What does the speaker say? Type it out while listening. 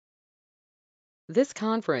This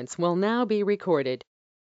conference will now be recorded.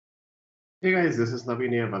 Hey guys, this is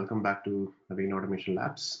Naveen here. Welcome back to Naveen Automation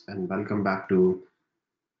Labs and welcome back to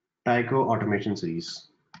Taiko Automation Series.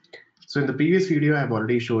 So in the previous video, I've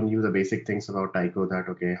already shown you the basic things about Taiko that,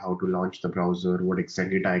 okay, how to launch the browser, what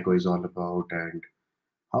exactly Taiko is all about, and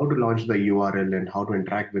how to launch the URL and how to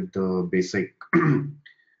interact with the basic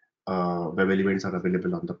web elements are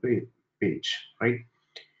available on the page, right?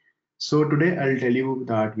 So today I'll tell you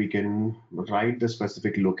that we can write the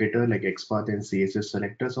specific locator like Xpath and CSS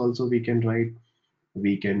selectors also we can write.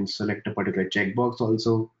 We can select a particular checkbox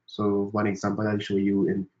also. So one example I'll show you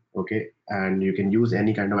in, okay, and you can use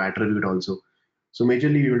any kind of attribute also. So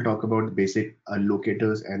majorly we will talk about the basic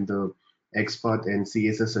locators and the XPath and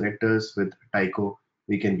CSS selectors with Taiko.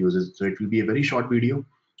 We can use it. So it will be a very short video.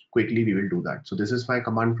 Quickly we will do that. So this is my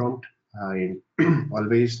command prompt. I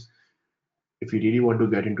always, if you really want to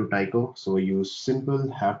get into Taiko, so you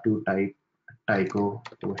simple have to type Taiko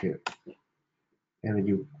over here. And when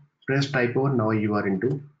you press Taiko, now you are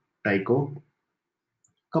into Taiko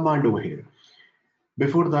command over here.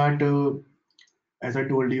 Before that, as I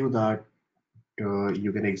told you that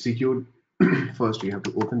you can execute, first you have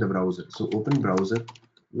to open the browser. So open browser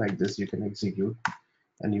like this, you can execute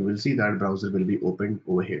and you will see that browser will be opened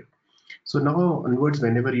over here. So now onwards,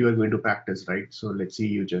 whenever you are going to practice, right? So let's see,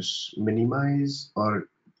 you just minimize or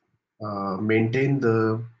maintain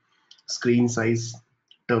the screen size,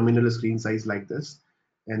 terminal screen size like this.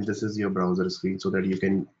 And this is your browser screen so that you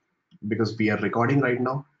can, because we are recording right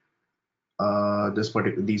now, this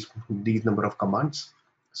particular these number of commands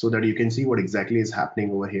so that you can see what exactly is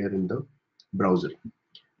happening over here in the browser.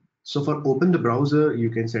 So for open the browser,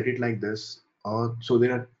 you can set it like this. So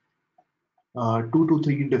there are 2 to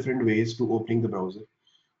 3 different ways to opening the browser.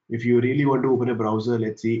 If you really want to open a browser,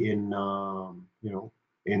 let's see in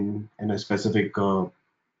in a specific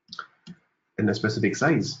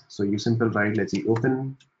size. So you simple write, let's see,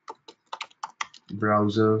 open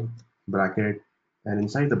browser bracket, and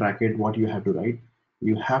inside the bracket what you have to write,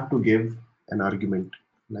 you have to give an argument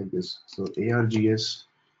like this. So args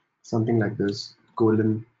something like this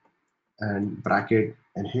colon and bracket,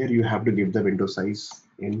 and here you have to give the window size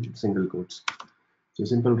in single quotes. So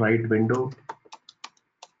simple write window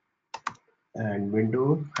and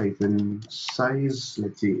window hyphen size,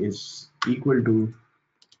 let's see, is equal to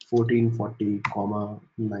 1440 comma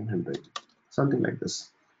 900, something like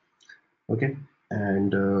this. Okay,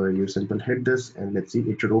 and you simple hit this, and let's see,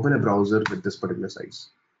 it should open a browser with this particular size.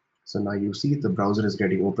 So now you see the browser is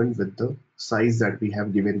getting opened with the size that we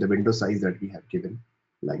have given, the window size that we have given,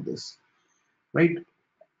 like this, right?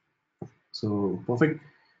 So perfect.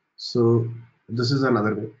 So this is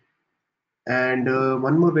another way, and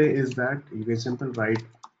one more way is that you can simply write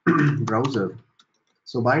browser.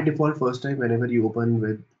 So by default, first time whenever you open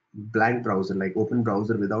with blank browser, like open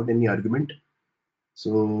browser without any argument,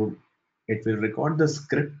 so it will record the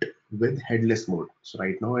script with headless mode. So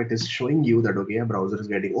right now it is showing you that, okay, a browser is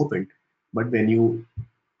getting opened, but when you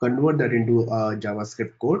convert that into a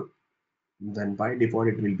JavaScript code, then by default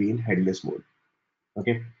it will be in headless mode.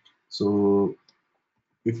 Okay, so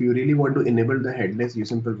if you really want to enable the headless, you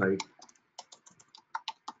simply write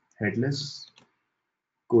headless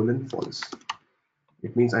colon false.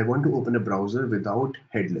 It means I want to open a browser without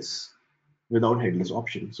headless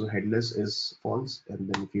option. So headless is false, and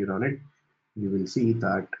then if you run it, you will see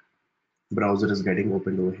that browser is getting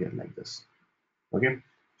opened over here like this. Okay,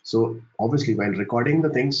 so obviously while recording the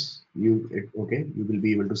things, you will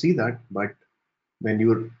be able to see that, but when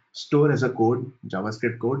you store as a code,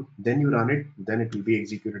 JavaScript code, then you run it, then it will be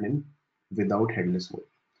executed in without headless mode.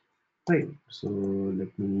 Right. So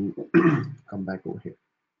let me come back over here.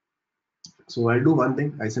 So I'll do one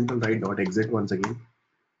thing. I simply write dot exit once again.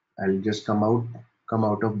 I'll just come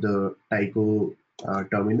out of the Taiko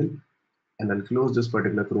terminal, and I'll close this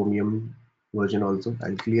particular Chromium version also.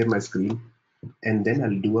 I'll clear my screen, and then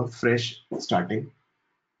I'll do a fresh starting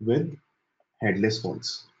with headless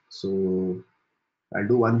false. So I'll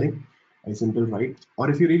do one thing. I simply write, or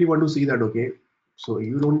if you really want to see that, okay, so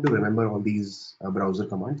you don't need to remember all these browser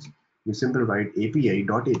commands. You simply write API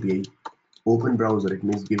open browser. It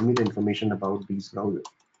means give me the information about these browser.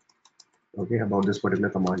 Okay, about this particular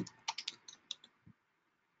command.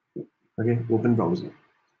 Okay, open browser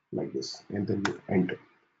like this, and then you enter.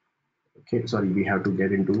 Okay, sorry, we have to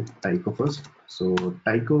get into Taiko first. So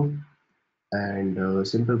Taiko and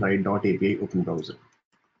simple write dot API open browser.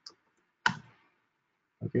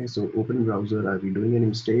 Okay, so open browser, are we doing any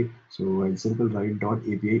mistake? So I'll simple write dot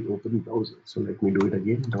API open browser. So let me do it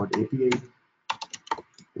again, dot API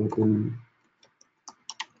open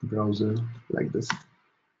browser like this.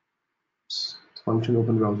 Function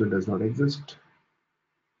open browser does not exist.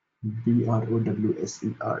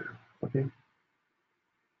 browser. Okay.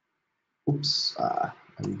 Oops,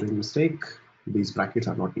 I'm doing a mistake. These brackets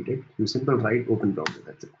are not needed. You simple write open browser.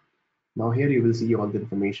 That's it. Now here you will see all the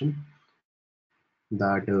information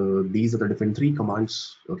that these are the different three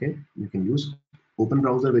commands. Okay, you can use open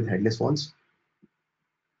browser with headless false.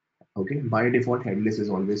 Okay, by default headless is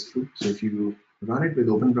always true. So if you run it with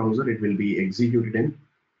open browser, it will be executed in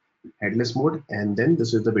headless mode, and then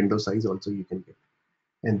this is the window size also you can get.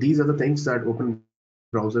 And these are the things that open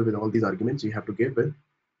browser with all these arguments you have to give with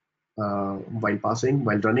while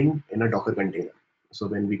running in a Docker container. So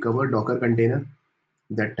when we cover Docker container,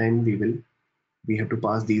 that time we have to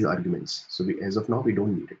pass these arguments. So as of now we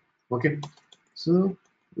don't need it. Okay, so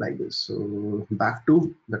like this. So back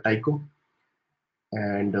to the Taiko,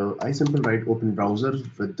 and I simply write open browser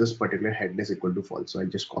with this particular headless equal to false. So I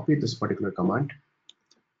just copy this particular command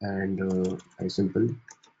and I simply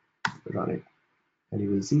run it, and you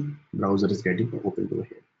will see browser is getting opened over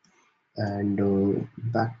here. And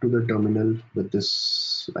back to the terminal with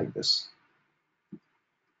this like this.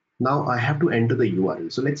 Now I have to enter the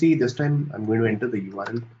URL. So let's see, this time I'm going to enter the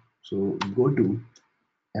URL. So go to,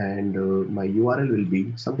 and my URL will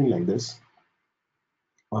be something like this.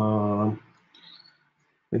 Uh,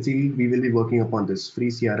 let's see, we will be working upon this free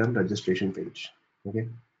CRM registration page. Okay,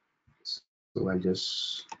 so I'll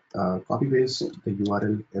just copy paste the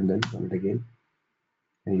URL and then run it again,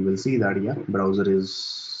 and you will see that yeah, browser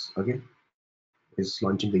is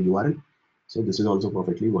launching the URL. So this is also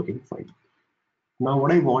perfectly working fine. Now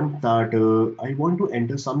what I want that I want to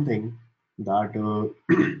enter something that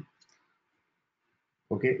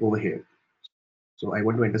okay over here. So I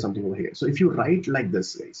want to enter something over here. So if you write like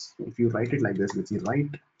this, guys, if you write it like this, let's see,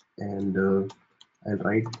 write, and I'll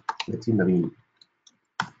write, let's see, Naveen.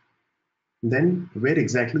 Then where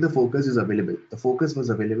exactly the focus is available? The focus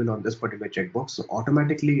was available on this particular checkbox, so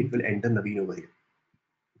automatically it will enter Naveen over here,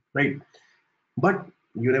 right? But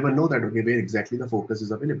you never know that okay where exactly the focus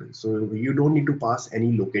is available. So you don't need to pass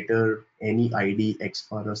any locator, any ID,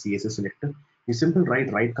 Xpath or CSS selector. You simply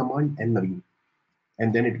write command and Naveen,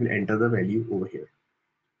 and then it will enter the value over here.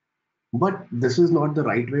 But this is not the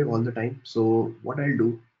right way all the time. So what I'll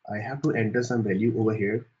do, I have to enter some value over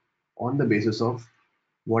here on the basis of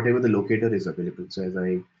whatever the locator is available. So as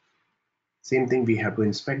I, same thing, we have to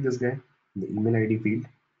inspect this guy, the email ID field,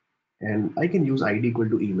 and I can use ID equal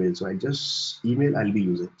to email. So I just email I'll be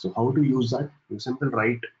using. So how to use that? You simple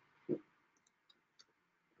write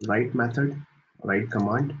method, write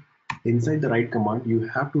command. Inside the write command, you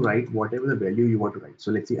have to write whatever the value you want to write. So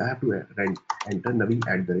let's see, I have to enter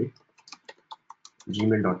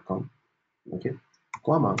naveen@gmail.com. Okay,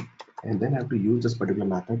 comma, and then I have to use this particular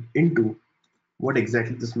method into what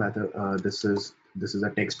exactly this method. This is a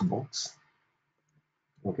text box.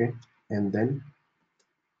 Okay, and then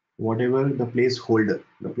whatever the placeholder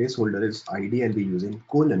is ID I'll be using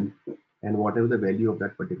colon, and whatever the value of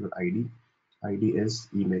that particular ID is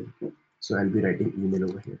email. So I'll be writing email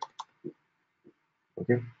over here.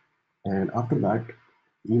 Okay, and after that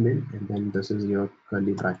email, and then this is your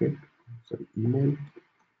curly bracket. Sorry, email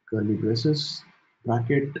curly braces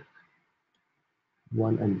bracket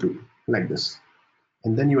 1 and 2 like this,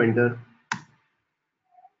 and then you enter.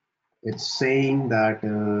 It's saying that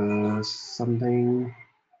something.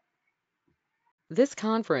 This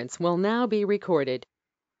conference will now be recorded.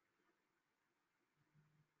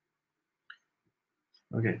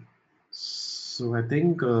 Okay, so I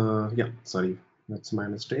think yeah, sorry, that's my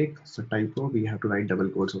mistake. So typo, we have to write double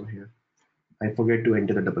quotes over here. I forget to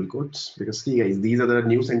enter the double quotes because see guys, these are the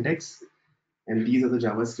new syntax and these are the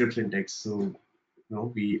JavaScript syntax. So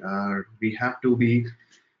we have to be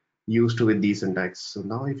used to with these syntax. So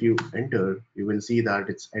now if you enter, you will see that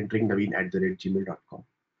it's entering Naveen@gmail.com,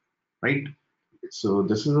 right? So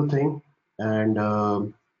this is the thing, and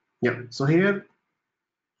yeah. So here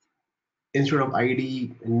instead of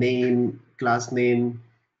ID, name, class name,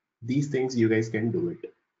 these things you guys can do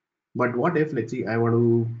it. But what if, let's see, I want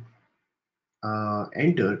to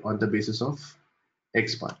enter on the basis of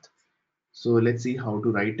XPath. So let's see how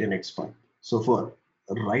to write an XPath. So for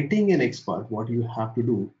writing an XPath, what you have to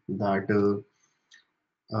do that,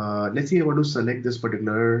 let's say I want to select this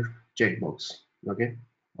particular checkbox, okay,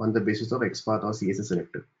 on the basis of XPath or CSS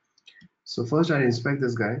selector. So first I inspect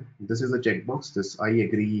this guy. This is a checkbox. This I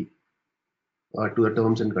agree to the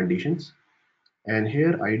terms and conditions. And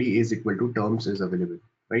here ID is equal to terms is available,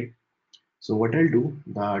 right? So what I'll do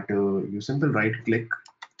that you simple right click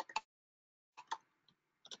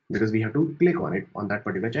because we have to click on it on that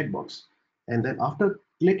particular checkbox. And then after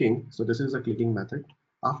clicking, so this is a clicking method.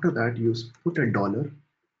 After that, you put a dollar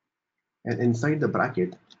and inside the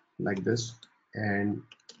bracket like this, and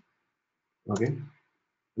okay,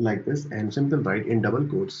 like this, and simple write in double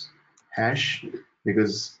quotes hash,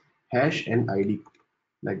 because hash and ID,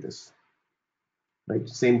 like this, right?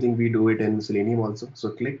 Same thing we do it in Selenium also.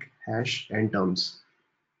 So click hash and terms,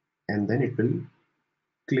 and then it will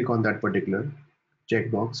click on that particular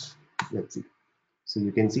checkbox. Let's see. So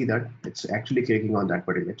you can see that it's actually clicking on that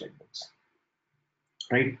particular checkbox,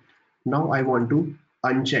 right? Now I want to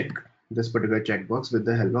uncheck this particular checkbox with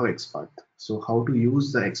the help of Xpath. So how to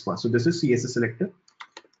use the Xpath? So this is CSS selector.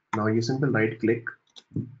 Now you simple right click,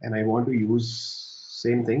 and I want to use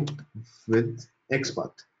same thing with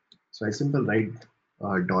Xpath. So I simple write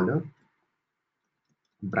dollar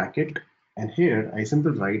bracket, and here I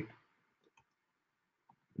simple write,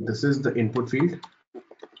 this is the input field,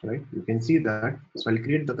 right? You can see that. So I'll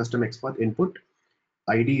create the custom Xpath input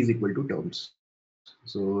ID is equal to terms.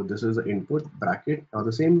 So this is the input bracket. Now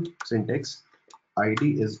the same syntax,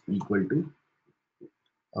 ID is equal to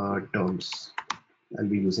terms. I'll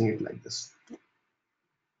be using it like this.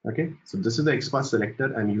 Okay, so this is the Xpath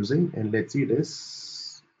selector I'm using, and let's see, it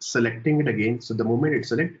is selecting it again. So the moment it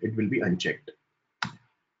select, it will be unchecked.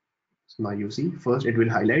 So now you see, first it will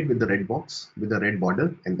highlight with the red box with the red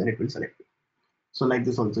border, and then it will select. So like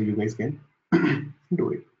this also you guys can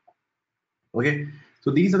do it. Okay, so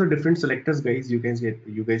these are the different selectors, guys. You guys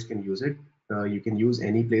can use it. You can use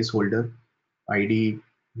any placeholder, ID,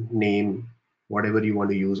 name, whatever you want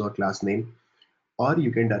to use, or class name, or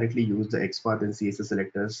you can directly use the XPath and CSS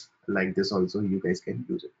selectors like this also. You guys can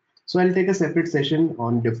use it. So I'll take a separate session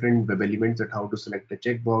on different web elements, that how to select the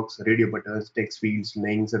checkbox, radio buttons, text fields,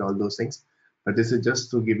 links, and all those things. But this is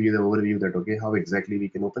just to give you the overview that okay, how exactly we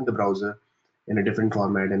can open the browser in a different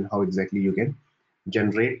format, and how exactly you can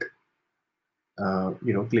generate,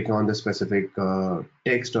 clicking on the specific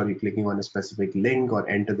text, or you clicking on a specific link, or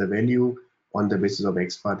enter the value on the basis of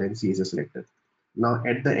XPath and CSS selector. Now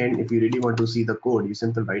at the end, if you really want to see the code, you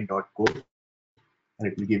simply write .code, and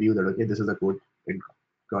it will give you that okay, this is the code it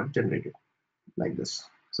got generated like this.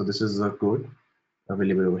 So this is the code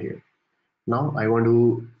available over here. Now I want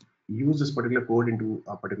to use this particular code into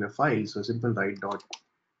a particular file. So simple write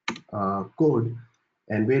code,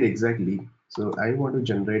 and where exactly. So I want to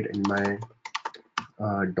generate in my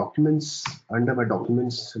documents. Under my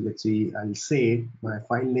documents, let's see, I'll say my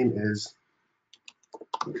file name is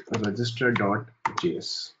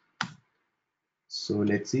register.js. So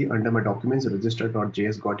let's see, under my documents,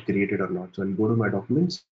 register.js got created or not. So I'll go to my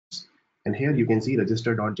documents, and here you can see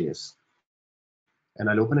register.js, and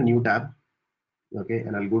I'll open a new tab. Okay,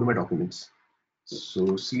 and I'll go to my documents.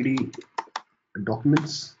 So cd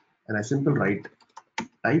documents, and I simple write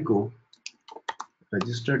Taiko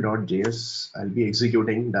register.js. I'll be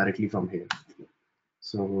executing directly from here.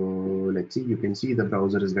 So let's see, you can see the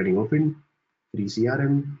browser is getting open, free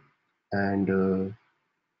CRM, and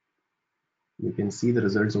you can see the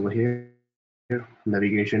results over here.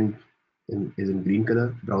 Navigation is in green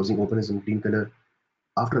color, browsing open is in green color.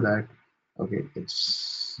 After that, okay,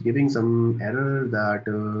 it's giving some error that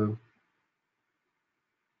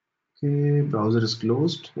okay, browser is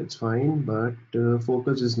closed, it's fine, but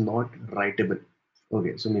focus is not writable.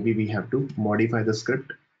 Okay, so maybe we have to modify the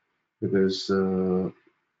script, because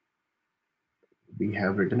we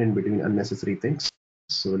have written in between unnecessary things.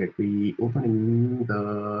 So let me open in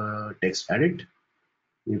the text edit.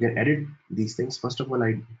 You can edit these things. First of all,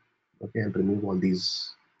 I'll remove all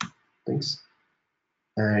these things,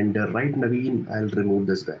 and right Naveen, I'll remove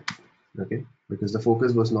this guy. Okay, because the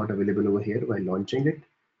focus was not available over here while launching it,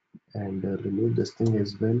 and remove this thing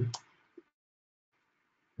as well,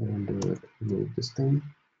 and remove this thing.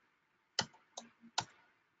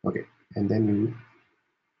 Okay, and then you,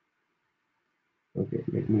 okay,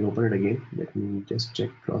 let me open it again. Let me just check,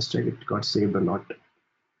 cross check it got saved or not.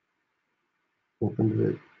 Open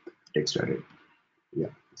with text edit. Yeah,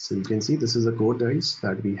 so you can see this is the code, guys,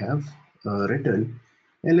 that we have written,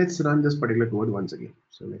 and let's run this particular code once again.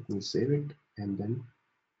 So let me save it and then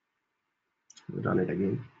run it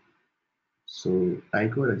again. So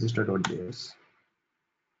Taiko register.js.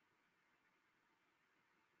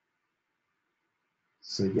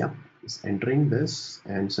 So yeah, it's entering this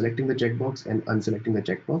and selecting the checkbox and unselecting the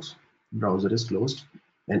checkbox. Browser is closed,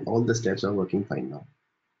 and all the steps are working fine now.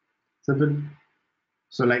 Simple.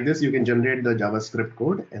 So like this, you can generate the JavaScript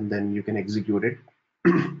code, and then you can execute it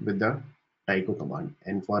with the Taiko command.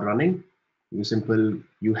 And for running,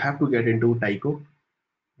 you have to get into Taiko,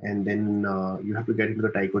 and then you have to get into the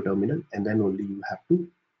Taiko terminal, and then only you have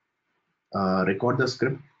to record the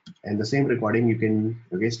script. And the same recording you can,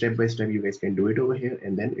 okay, step by step, you guys can do it over here,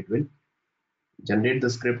 and then it will generate the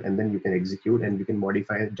script, and then you can execute, and you can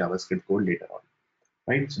modify JavaScript code later on,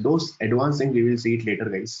 right? So those advanced things we will see it later,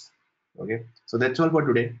 guys. Okay, so that's all for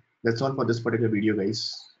today. That's all for this particular video,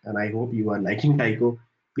 guys. And I hope you are liking Taiko.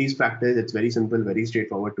 Please practice. It's very simple, very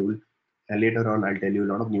straightforward tool. And later on, I'll tell you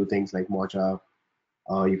a lot of new things like Mocha.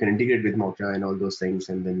 You can integrate with Mocha and all those things.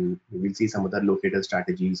 And then we will see some other locator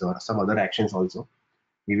strategies or some other actions also.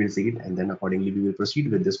 We will see it. And then accordingly, we will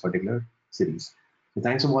proceed with this particular series. So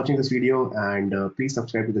thanks for watching this video and please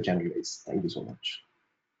subscribe to the channel, guys. Thank you so much.